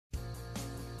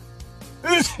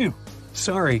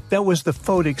Sorry, that was the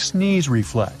photic sneeze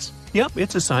reflex. Yep,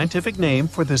 it's a scientific name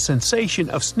for the sensation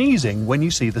of sneezing when you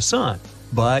see the sun.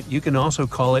 But you can also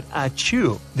call it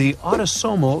ACHOO, the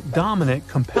autosomal dominant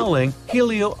compelling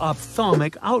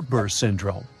helio-ophthalmic outburst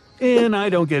syndrome. And I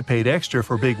don't get paid extra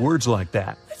for big words like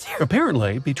that.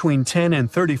 Apparently, between 10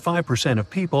 and 35% of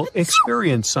people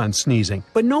experience sun sneezing,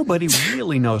 but nobody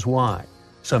really knows why.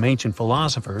 Some ancient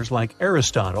philosophers, like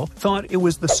Aristotle, thought it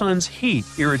was the sun's heat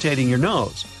irritating your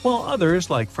nose, while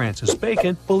others, like Francis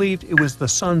Bacon, believed it was the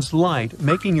sun's light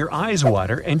making your eyes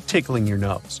water and tickling your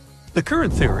nose. The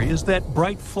current theory is that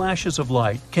bright flashes of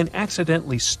light can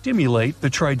accidentally stimulate the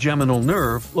trigeminal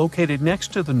nerve located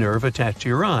next to the nerve attached to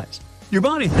your eyes. Your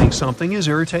body thinks something is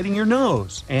irritating your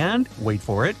nose, and, wait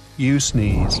for it, you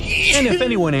sneeze. And if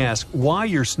anyone asks why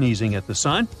you're sneezing at the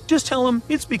sun, just tell them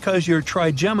it's because your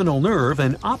trigeminal nerve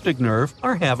and optic nerve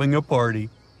are having a party.